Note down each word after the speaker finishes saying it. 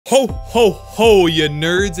Ho, ho, ho, you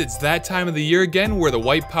nerds! It's that time of the year again where the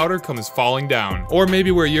white powder comes falling down. Or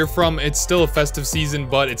maybe where you're from, it's still a festive season,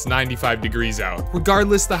 but it's 95 degrees out.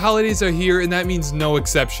 Regardless, the holidays are here and that means no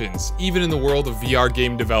exceptions, even in the world of VR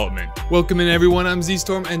game development. Welcome in everyone, I'm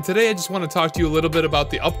ZstormVR, and today I just want to talk to you a little bit about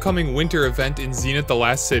the upcoming winter event in Zenith the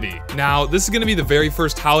Last City. Now, this is going to be the very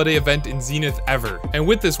first holiday event in Zenith ever, and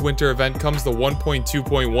with this winter event comes the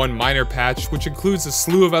 1.2.1 minor patch, which includes a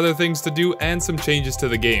slew of other things to do and some changes to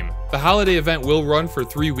the game. The holiday event will run for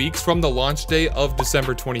 3 weeks from the launch day of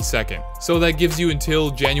December 22nd, so that gives you until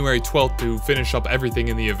January 12th to finish up everything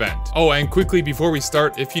in the event. Oh, and quickly before we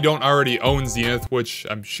start, if you don't already own Zenith, which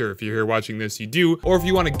I'm sure if you're here watching this you do, or if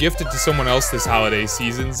you want to gift it to someone else this holiday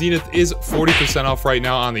season, Zenith is 40% off right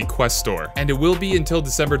now on the Quest store, and it will be until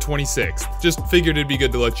December 26th. Just figured it'd be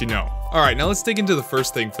good to let you know. Alright, now let's dig into the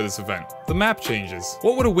first thing for this event. The map changes.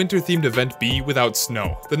 What would a winter-themed event be without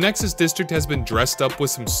snow? The Nexus district has been dressed up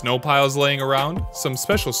with some snow piles laying around, some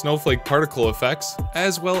special snowflake particle effects,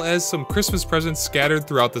 as well as some Christmas presents scattered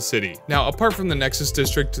throughout the city. Now, apart from the Nexus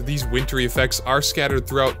district, these wintry effects are scattered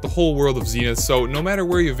throughout the whole world of Zenith, so no matter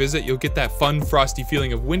where you visit, you'll get that fun, frosty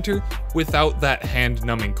feeling of winter without that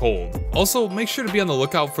hand-numbing cold. Also, make sure to be on the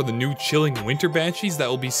lookout for the new chilling winter banshees that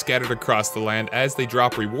will be scattered across the land as they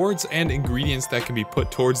drop rewards and ingredients that can be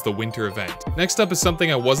put towards the winter event. Next up is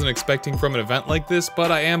something I wasn't expecting from an event like this,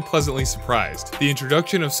 but I am pleasantly surprised. The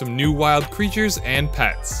introduction of some new wild creatures and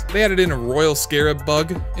pets. They added in a royal scarab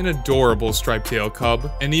bug, an adorable striped tail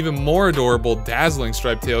cub, an even more adorable dazzling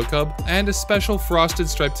striped tail cub, and a special frosted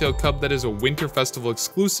striped tail cub that is a winter festival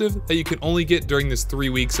exclusive that you can only get during this 3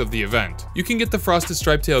 weeks of the event. You can get the frosted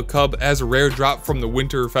striped tail cub as a rare drop from the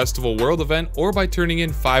winter festival world event or by turning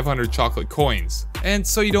in 500 chocolate coins. And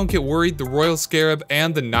so you don't get worried, the royal scarab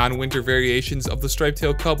and the non-winter variations of the striped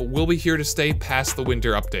tail cub will be here to stay past the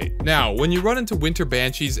winter update. Now, when you run into winter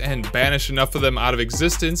banshees and banish enough of them out of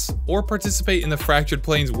existence, or participate in the Fractured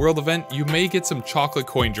Plains world event, you may get some chocolate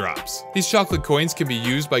coin drops. These chocolate coins can be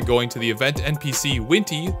used by going to the event NPC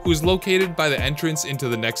Winty, who is located by the entrance into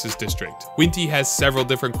the Nexus district. Winty has several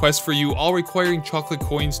different quests for you, all requiring chocolate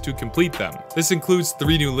coins to complete them. This includes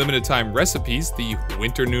 3 new limited time recipes, the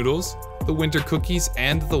winter noodles, the winter cookies,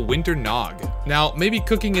 and the winter nog. Now, maybe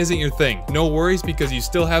cooking isn't your thing. No worries, because you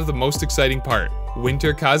still have the most exciting part: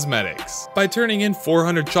 winter cosmetics. By turning in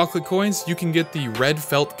 400 chocolate coins, you can get the red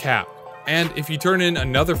felt cap. And if you turn in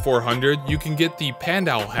another 400, you can get the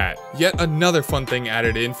Pandowl hat. Yet another fun thing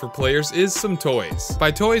added in for players is some toys.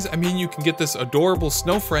 By toys, I mean you can get this adorable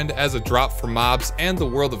snow friend as a drop for mobs and the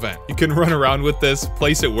world event. You can run around with this,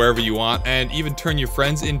 place it wherever you want, and even turn your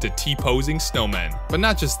friends into T-posing snowmen. But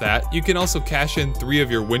not just that, you can also cash in 3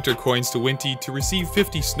 of your winter coins to Winty to receive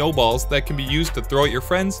 50 snowballs that can be used to throw at your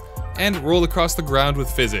friends and roll across the ground with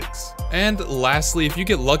physics. And lastly, if you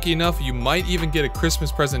get lucky enough, you might even get a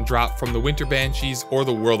Christmas present drop from the Winter Banshees or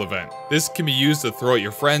the World Event. This can be used to throw at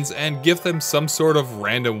your friends and give them some sort of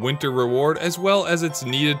random winter reward, as well as it's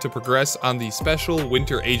needed to progress on the special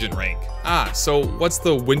Winter Agent rank. So what's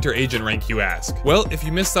the Winter Agent rank, you ask? Well, if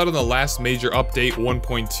you missed out on the last major update,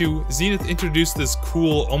 1.2, Zenith introduced this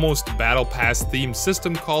cool, almost Battle Pass themed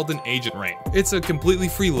system called an Agent rank. It's a completely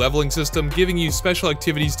free leveling system, giving you special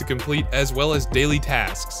activities to complete as well as daily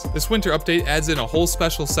tasks. This winter update adds in a whole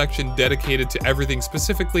special section dedicated to everything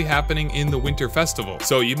specifically happening in the winter festival.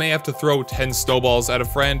 So you may have to throw 10 snowballs at a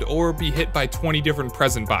friend or be hit by 20 different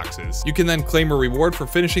present boxes. You can then claim a reward for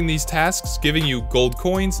finishing these tasks, giving you gold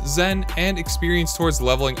coins, zen, and experience towards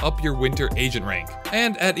leveling up your winter agent rank.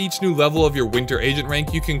 And at each new level of your winter agent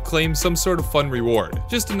rank, you can claim some sort of fun reward.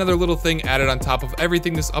 Just another little thing added on top of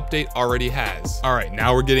everything this update already has. Alright,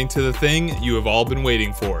 now we're getting to the thing you have all been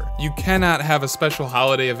waiting for. You cannot have a special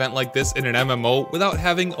holiday event like this in an MMO without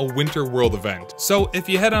having a winter world event. So if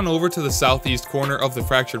you head on over to the southeast corner of the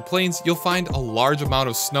Fractured Plains, you'll find a large amount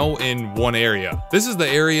of snow in one area. This is the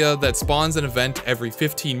area that spawns an event every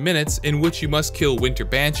 15 minutes in which you must kill winter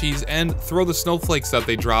banshees and throw the snowflakes that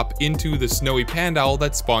they drop into the snowy pandowl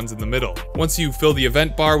that spawns in the middle. Once you fill the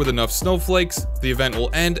event bar with enough snowflakes, the event will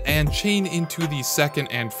end and chain into the second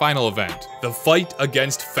and final event: the fight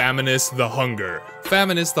against Faminus the Hunger.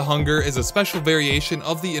 Faminus the Hunger is a special variation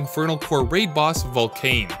of the Infernal Core raid boss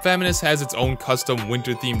Vulcane. Faminus has its own custom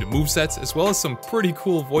winter-themed movesets as well as some pretty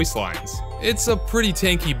cool voice lines. It's a pretty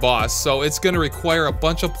tanky boss, so it's gonna require a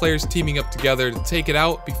bunch of players teaming up together to take it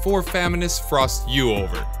out before Faminus frosts you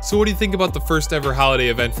over. So what do you think about the first ever holiday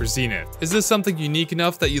event for Zenith? Is this something unique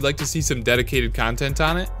enough that you'd like to see some dedicated content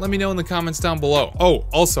on it? Let me know in the comments down below. Oh,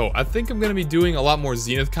 also, I think I'm gonna be doing a lot more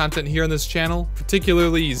Zenith content here on this channel,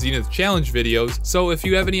 particularly Zenith challenge videos, so if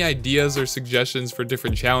you have any ideas or suggestions for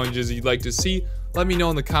different challenges you'd like to see, let me know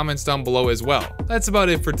in the comments down below as well. That's about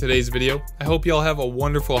it for today's video. I hope y'all have a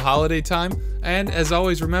wonderful holiday time, and as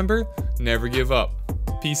always remember, never give up.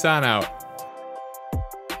 Peace on out.